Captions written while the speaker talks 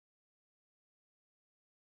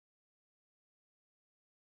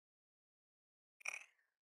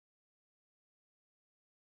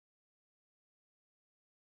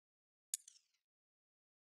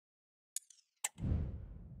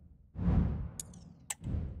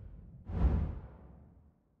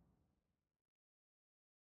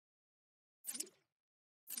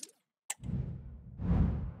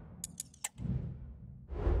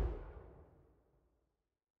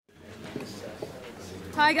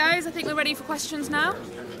Hi guys, I think we're ready for questions now.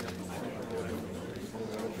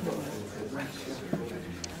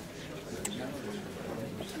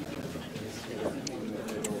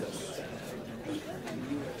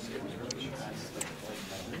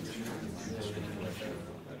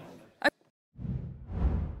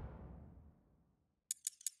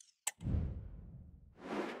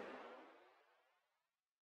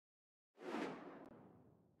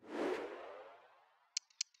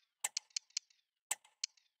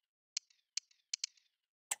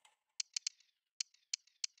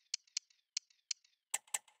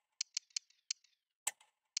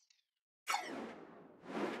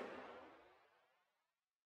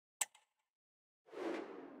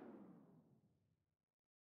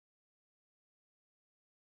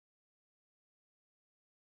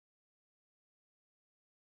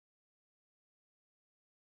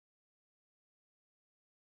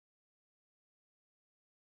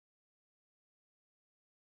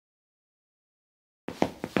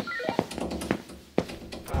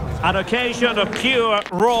 An occasion of pure,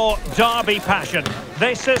 raw derby passion.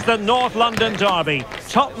 This is the North London derby.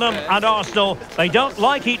 Tottenham and Arsenal, they don't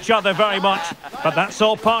like each other very much, but that's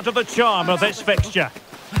all part of the charm of this fixture.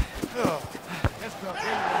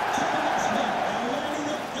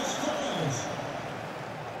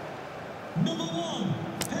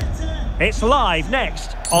 It's live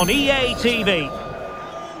next on EA TV.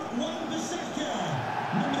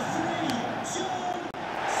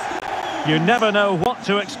 You never know what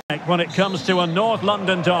to expect when it comes to a North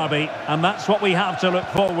London derby, and that's what we have to look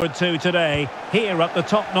forward to today here at the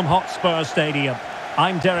Tottenham Hotspur Stadium.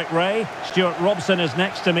 I'm Derek Ray. Stuart Robson is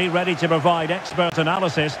next to me, ready to provide expert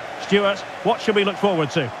analysis. Stuart, what should we look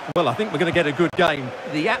forward to? Well, I think we're going to get a good game.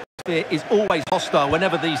 The atmosphere is always hostile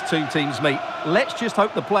whenever these two teams meet. Let's just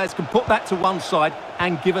hope the players can put that to one side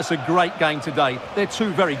and give us a great game today. They're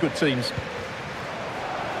two very good teams.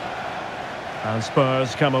 And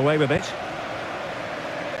Spurs come away with it.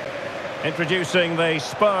 Introducing the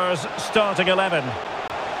Spurs starting 11.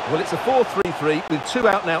 Well, it's a 4-3-3 with two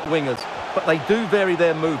out-and-out wingers, but they do vary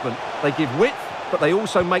their movement. They give width, but they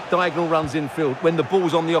also make diagonal runs infield when the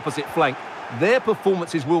ball's on the opposite flank. Their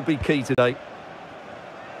performances will be key today.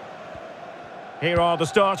 Here are the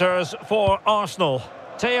starters for Arsenal.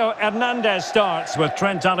 Theo Hernandez starts with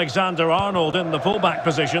Trent Alexander-Arnold in the fullback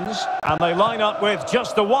positions, and they line up with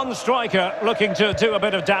just the one striker looking to do a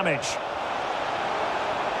bit of damage.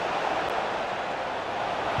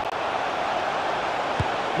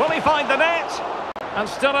 Will he find the net? And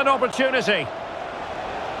still an opportunity.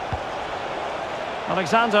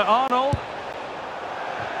 Alexander-Arnold.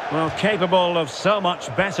 Well, capable of so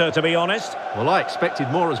much better, to be honest. Well, I expected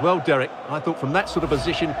more as well, Derek. I thought from that sort of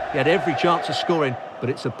position, he had every chance of scoring, but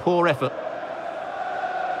it's a poor effort.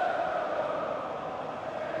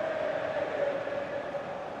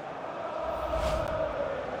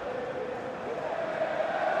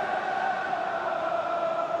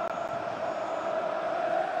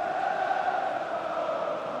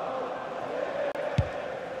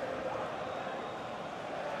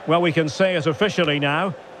 Well, we can say it officially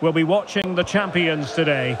now. We'll be watching the champions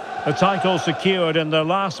today. The title secured in their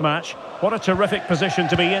last match. What a terrific position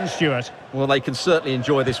to be in, Stuart. Well, they can certainly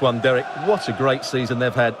enjoy this one, Derek. What a great season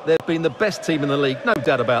they've had. They've been the best team in the league, no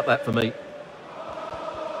doubt about that for me.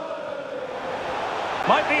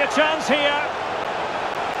 Might be a chance here.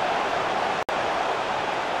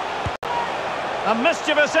 A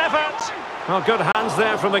mischievous effort. Well, good hands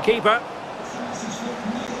there from the keeper.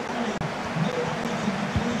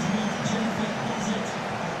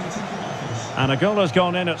 And a goal has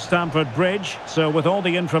gone in at Stamford Bridge. So with all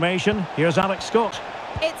the information, here's Alex Scott.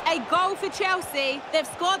 It's a goal for Chelsea. They've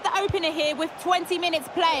scored the opener here with 20 minutes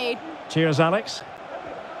played. Cheers, Alex.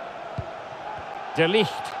 De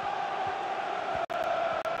Ligt.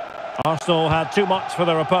 Arsenal had too much for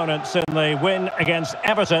their opponents in the win against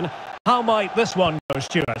Everton. How might this one go,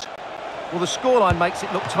 Stuart? Well, the scoreline makes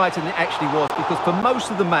it look tighter than it actually was, because for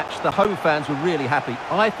most of the match, the home fans were really happy.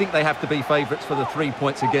 I think they have to be favourites for the 3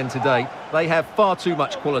 points again today. They have far too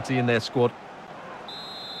much quality in their squad.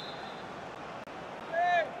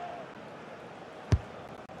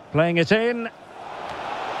 Playing it in.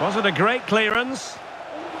 Was it a great clearance?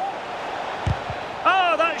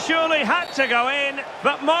 Oh, that surely had to go in,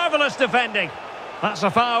 but marvellous defending. That's a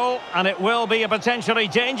foul, and it will be a potentially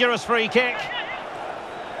dangerous free kick.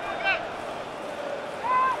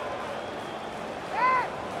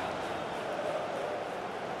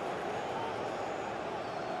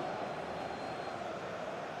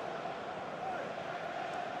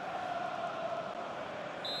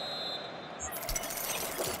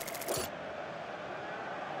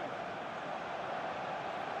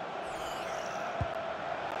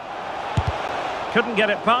 Couldn't get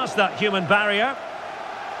it past that human barrier.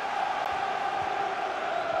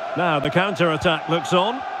 Now the counter-attack looks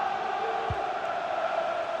on.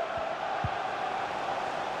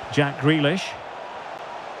 Jack Grealish.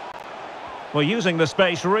 Well, using the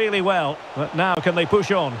space really well, but now can they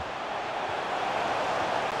push on?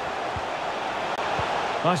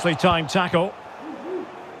 Nicely timed tackle.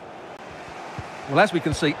 Well, as we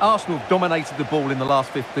can see, Arsenal have dominated the ball in the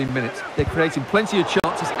last 15 minutes. They're creating plenty of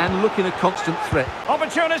chances and looking a constant threat.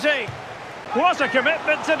 Opportunity! What a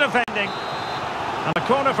commitment to defending. And a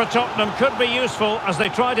corner for Tottenham could be useful as they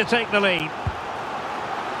try to take the lead.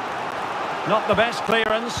 Not the best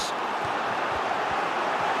clearance.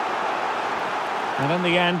 And in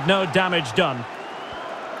the end, no damage done.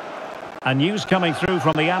 And news coming through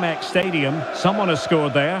from the Emirates Stadium. Someone has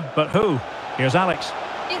scored there, but who? Here's Alex.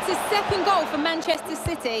 It's a second goal for Manchester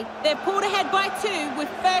City. They've pulled ahead by 2 with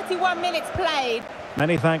 31 minutes played.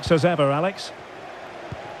 Many thanks as ever, Alex.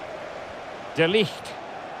 De Ligt.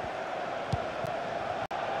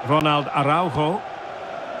 Ronald Araujo.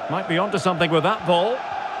 Might be onto something with that ball.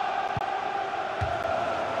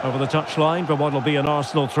 Over the touchline for what will be an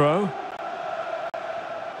Arsenal throw.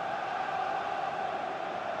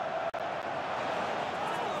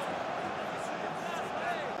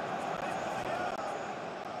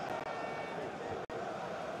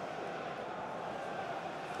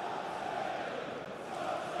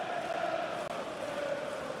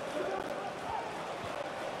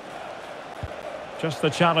 Just the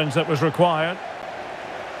challenge that was required.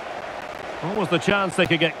 What was the chance they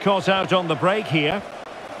could get caught out on the break here?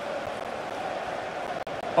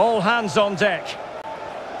 All hands on deck.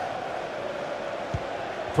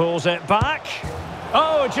 Pulls it back.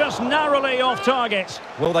 Oh, just narrowly off target.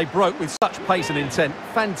 Well, they broke with such pace and intent.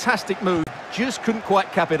 Fantastic move. Just couldn't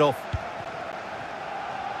quite cap it off.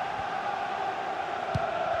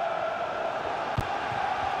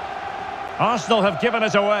 Arsenal have given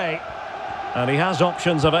it away. And he has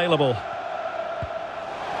options available.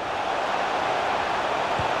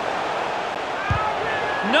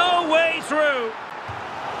 No way through.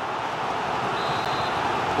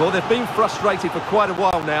 Well, they've been frustrated for quite a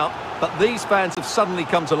while now, but these fans have suddenly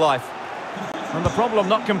come to life. And the problem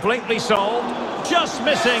not completely solved. Just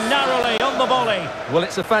missing narrowly on the volley. Well,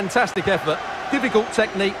 it's a fantastic effort. Difficult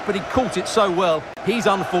technique, but he caught it so well. He's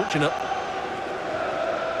unfortunate.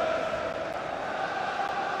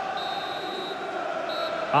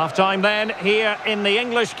 Half-time then, here in the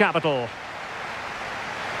English capital.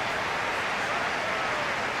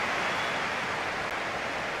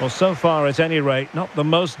 Well, so far, at any rate, not the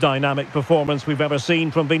most dynamic performance we've ever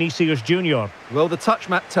seen from Vinicius Junior. Well, the touch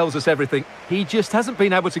map tells us everything. He just hasn't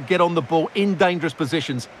been able to get on the ball in dangerous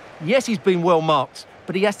positions. Yes, he's been well marked,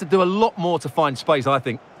 but he has to do a lot more to find space, I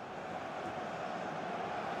think.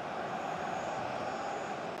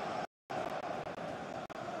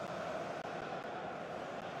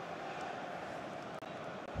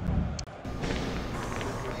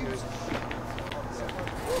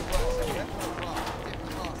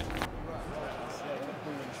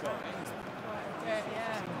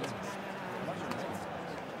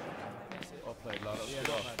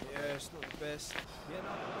 Yeah, it's not the best.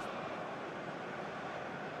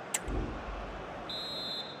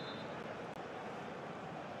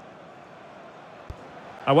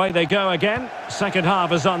 Away they go again. Second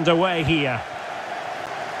half is underway here.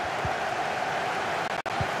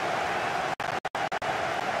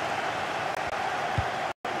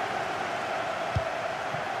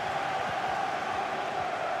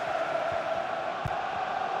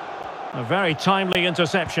 A very timely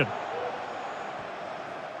interception.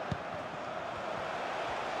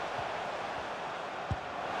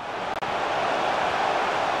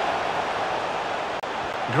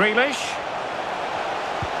 Grealish.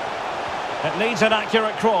 It needs an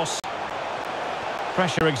accurate cross.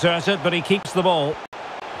 Pressure exerted, but he keeps the ball.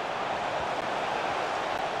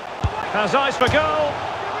 Has eyes for goal.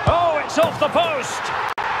 Oh, it's off the post.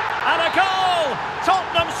 And a goal!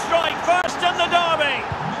 Tottenham strike first in the derby.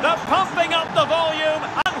 They're pumping up the volume,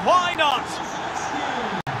 and why not?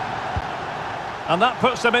 And that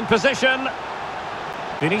puts them in position.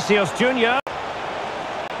 Vinicius Junior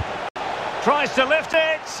tries to lift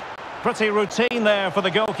it. Pretty routine there for the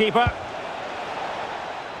goalkeeper.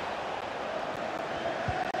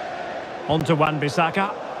 On to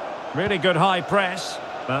Wan-Bissaka. Really good high press.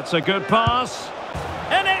 That's a good pass.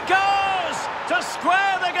 In it goes! To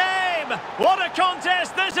square the game! What a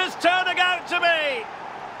contest this is turning out to be!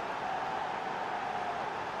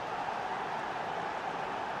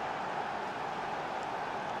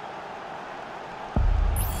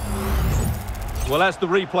 Well, as the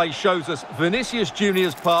replay shows us, Vinicius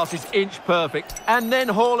Junior's pass is inch perfect. And then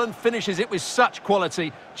Haaland finishes it with such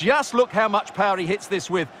quality. Just look how much power he hits this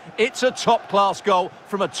with. It's a top-class goal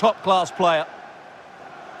from a top-class player.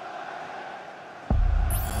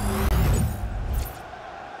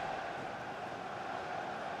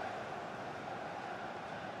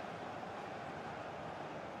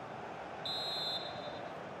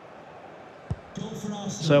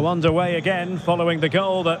 So underway again following the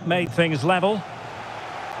goal that made things level.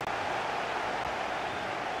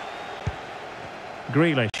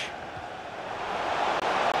 Grealish.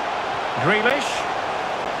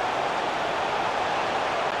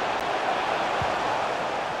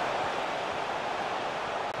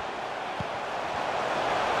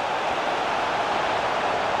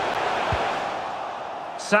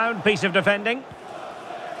 Sound piece of defending.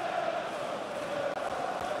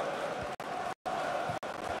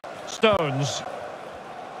 Stones.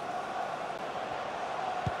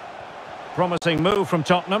 Promising move from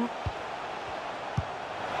Tottenham.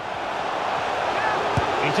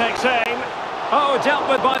 He takes aim. Oh, dealt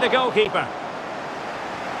with by the goalkeeper.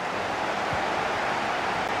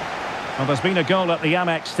 Well, there's been a goal at the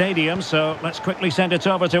Emirates Stadium, so let's quickly send it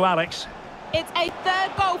over to Alex. It's a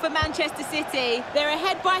third goal for Manchester City. They're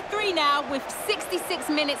ahead by 3 now with 66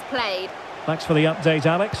 minutes played. Thanks for the update,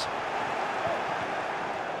 Alex.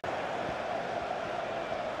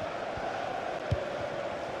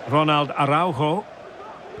 Ronald Araujo.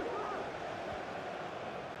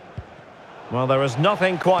 Well, there is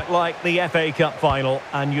nothing quite like the FA Cup final,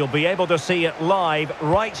 and you'll be able to see it live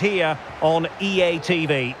right here on EA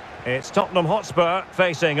TV. It's Tottenham Hotspur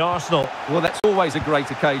facing Arsenal. Well, that's always a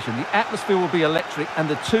great occasion. The atmosphere will be electric, and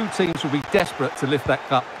the two teams will be desperate to lift that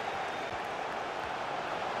cup.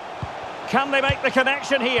 Can they make the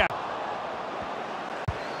connection here?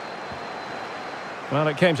 Well,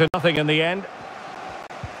 it came to nothing in the end.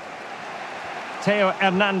 Theo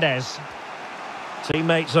Hernandez.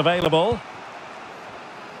 Teammates available.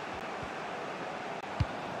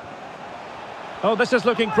 Oh, this is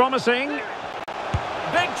looking promising.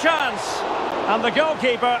 Big chance. And the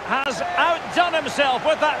goalkeeper has outdone himself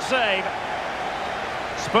with that save.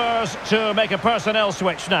 Spurs to make a personnel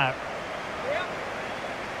switch now.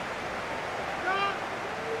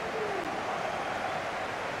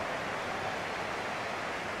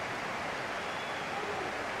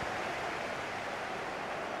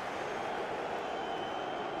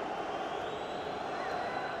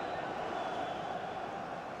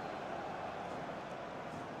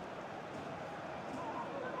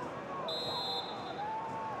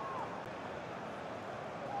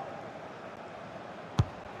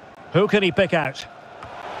 Who can he pick out?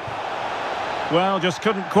 Well, just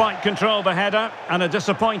couldn't quite control the header, and a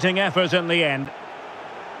disappointing effort in the end.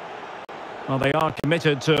 Well, they are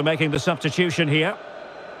committed to making the substitution here.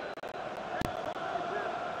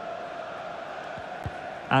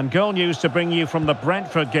 And goal news to bring you from the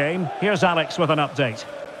Brentford game. Here's Alex with an update.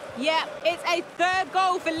 Yeah, it's a third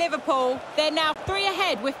goal for Liverpool. They're now 3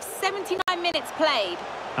 ahead with 79 minutes played.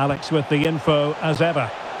 Alex with the info as ever.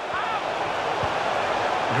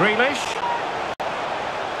 Grealish.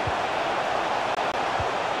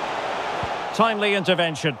 Timely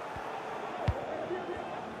intervention.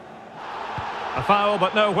 A foul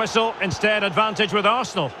but no whistle. Instead, advantage with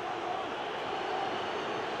Arsenal.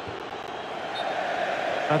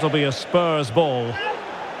 That'll be a Spurs ball.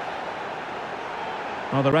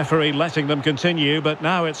 Well, the referee letting them continue, but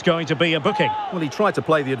now it's going to be a booking. Well, he tried to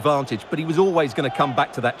play the advantage, but he was always going to come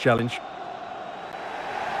back to that challenge.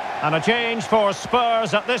 And a change for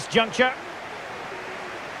Spurs at this juncture.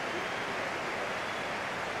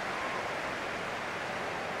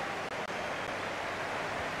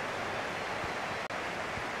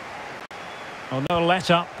 Oh, no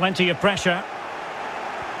let up, plenty of pressure.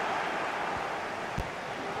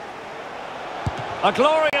 A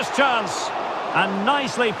glorious chance, and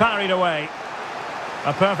nicely parried away.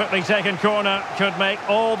 A perfectly taken corner could make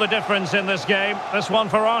all the difference in this game. This one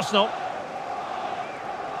for Arsenal.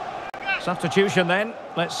 Substitution then.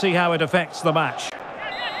 Let's see how it affects the match.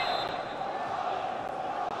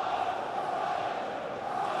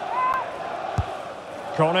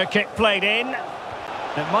 Corner kick played in.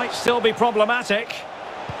 It might still be problematic.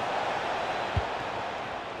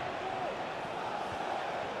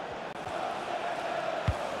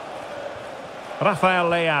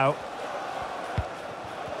 Rafael Leao.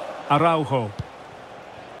 Araujo.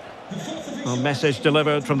 A message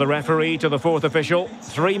delivered from the referee to the fourth official.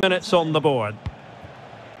 3 minutes on the board.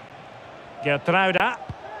 Gertruida.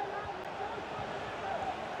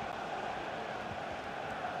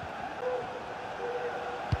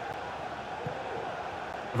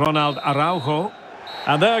 Ronald Araujo.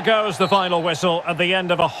 And there goes the final whistle at the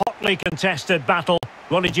end of a hotly contested battle.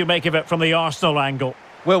 What did you make of it from the Arsenal angle?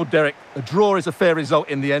 Well, Derek, a draw is a fair result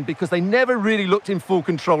in the end because they never really looked in full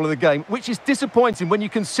control of the game, which is disappointing when you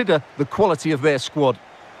consider the quality of their squad.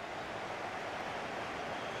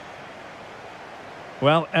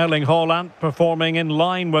 Well, Erling Haaland performing in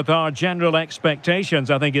line with our general expectations,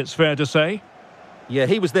 I think it's fair to say. Yeah,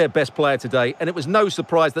 he was their best player today, and it was no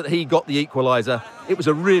surprise that he got the equaliser. It was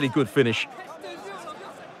a really good finish.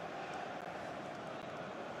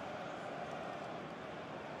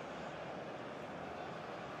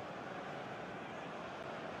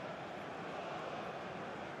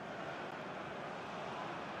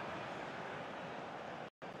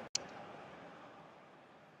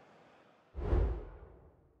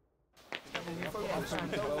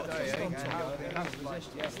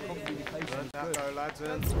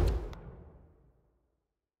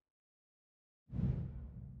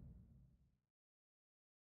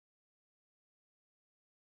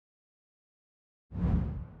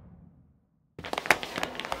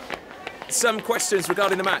 Some questions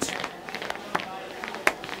regarding the match.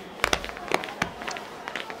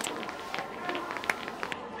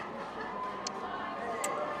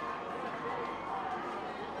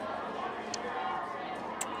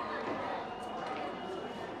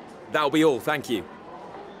 That'll be all, thank you.